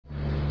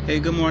Hey,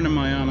 good morning,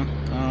 Mayana.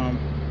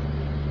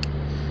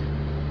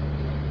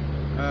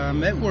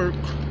 I'm at work.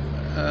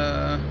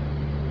 Uh,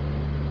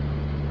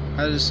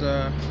 I just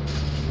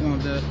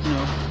wanted to,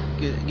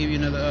 give you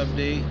another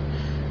update.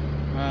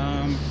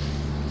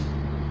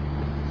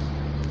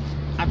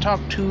 I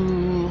talked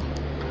to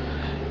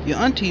your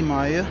auntie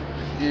Maya,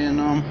 and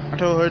I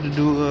told her to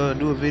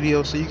do a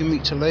video so you can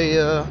meet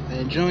Talea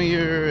and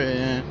Junior,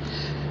 and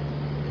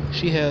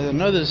she has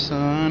another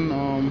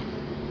son,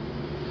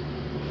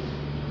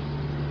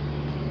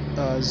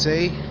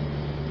 Zay.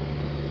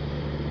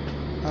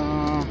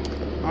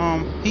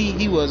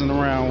 He wasn't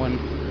around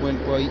when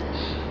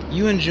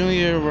you and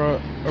Junior were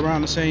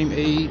around the same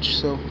age,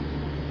 so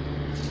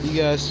you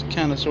guys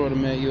kind of sort of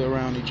met you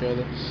around each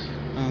other.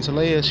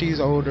 Talea, she's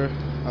older,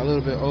 a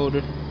little bit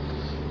older,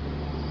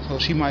 so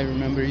she might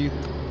remember you.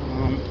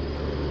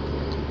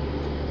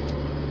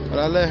 But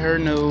I let her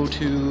know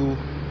to,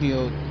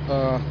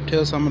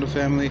 tell some of the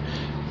family.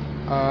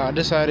 I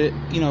decided,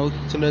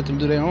 to let them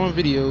do their own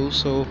videos,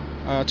 so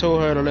I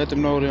told her to let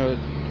them know to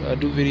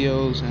do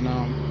videos, and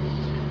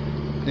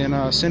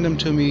then send them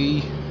to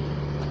me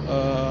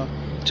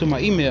to my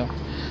email,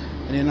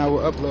 and then I will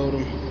upload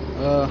them.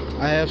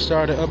 I have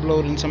started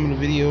uploading some of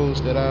the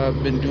videos that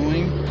I've been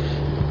doing,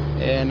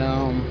 and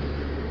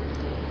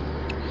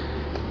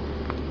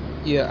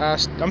yeah,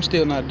 I'm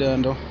still not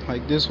done though.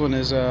 Like, this one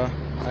is I'm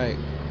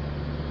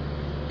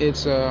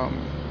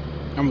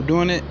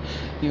doing it,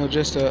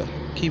 just to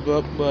keep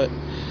up, but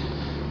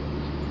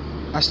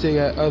I still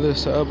got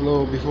others to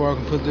upload before I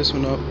can put this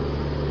one up.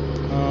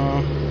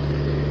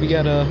 We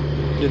got a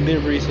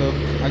delivery, so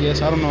I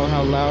guess I don't know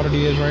how loud it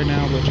is right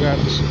now, but you got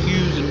to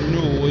excuse the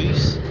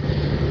noise.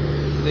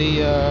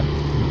 They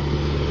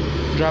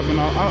dropping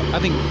off, I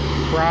think,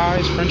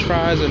 french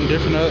fries and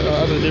different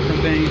other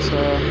different things.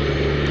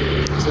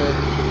 It's a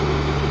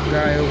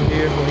guy over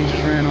here, well, he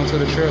just ran onto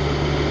the truck,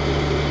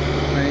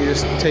 and you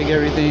just take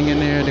everything in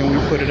there, then we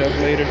put it up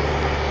later.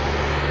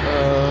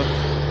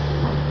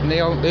 And they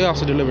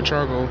also deliver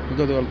charcoal. We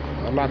go through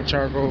a lot of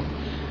charcoal.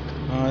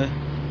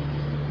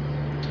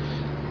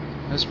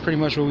 That's pretty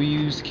much what we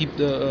use to keep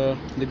the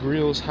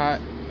grills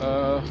hot.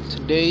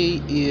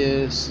 Today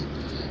is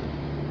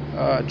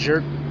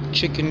Jerk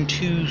Chicken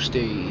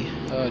Tuesday.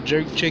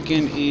 Jerk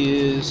chicken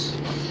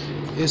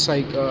it's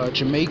like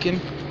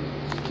Jamaican,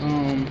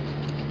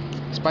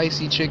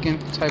 spicy chicken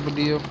type of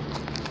deal.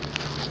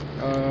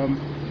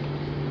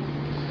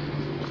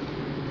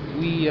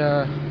 We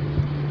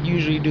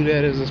usually do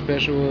that as a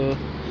special.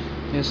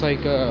 It's like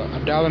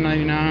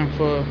 $1.99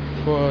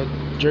 for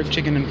jerk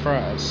chicken and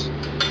fries.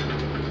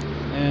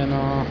 And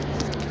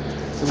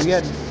so we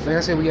got, like I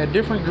said, we got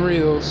different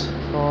grills.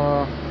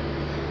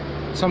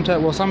 Some of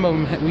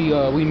them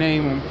we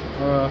name them.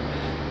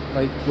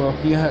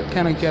 You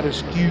kind of gotta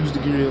excuse the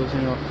grills.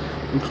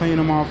 We clean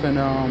them off and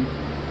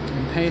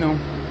paint them,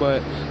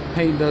 but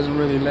paint doesn't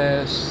really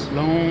last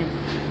long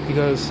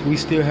because we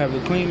still have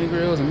to clean the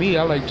grills. And me,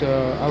 I like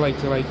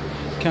to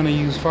kind of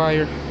use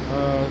fire,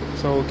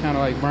 so it kind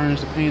of like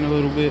burns the paint a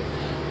little bit,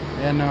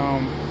 and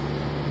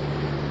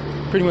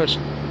pretty much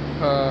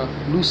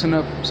loosen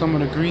up some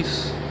of the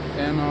grease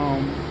and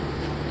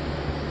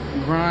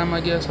grime,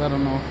 I guess, I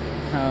don't know,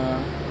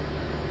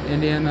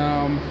 and then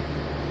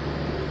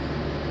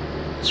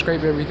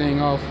scrape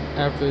everything off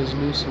after it's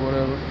loose or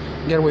whatever.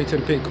 You gotta wait till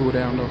the pit cool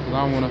down though, because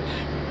I don't want to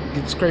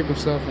get scraping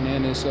stuff and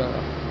then it's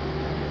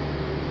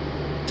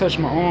touch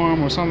my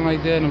arm or something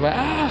like that, and I'm like,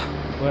 ah.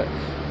 But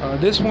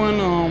this one,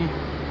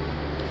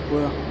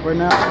 well, right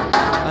now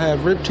I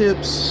have rib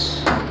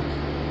tips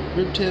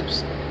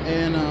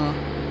and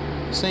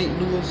St.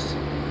 Louis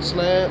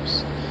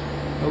slabs.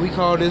 We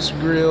call this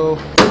grill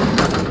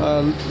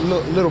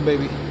Little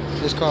Baby.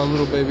 It's called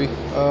Little Baby.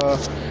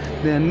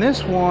 Then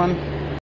this one